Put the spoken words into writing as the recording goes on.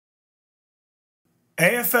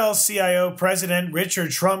AFL-CIO President Richard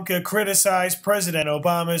Trumka criticized President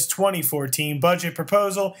Obama's 2014 budget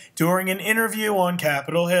proposal during an interview on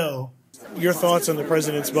Capitol Hill. Your thoughts on the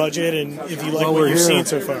president's budget, and if you like what you've seen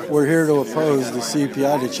so far? We're here to oppose the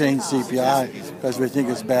CPI, to change CPI, because we think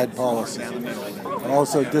it's bad policy. I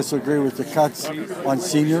also disagree with the cuts on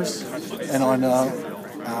seniors and on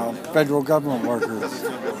federal government workers.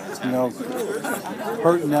 You know,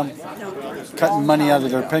 hurting them, cutting money out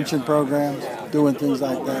of their pension programs, doing things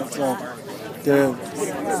like that. So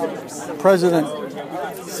the president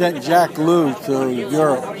sent Jack Lew to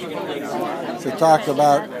Europe to talk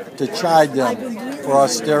about, to chide them for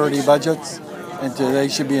austerity budgets, and they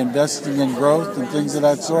should be investing in growth and things of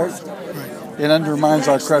that sort. It undermines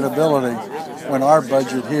our credibility when our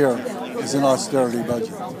budget here is an austerity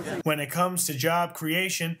budget. When it comes to job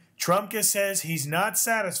creation, Trumka says he's not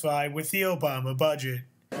satisfied with the Obama budget.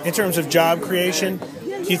 In terms of job creation,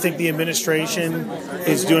 do you think the administration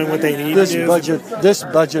is doing what they need to do? This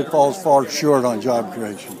budget falls far short on job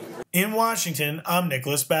creation. In Washington, I'm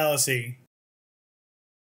Nicholas Balassi.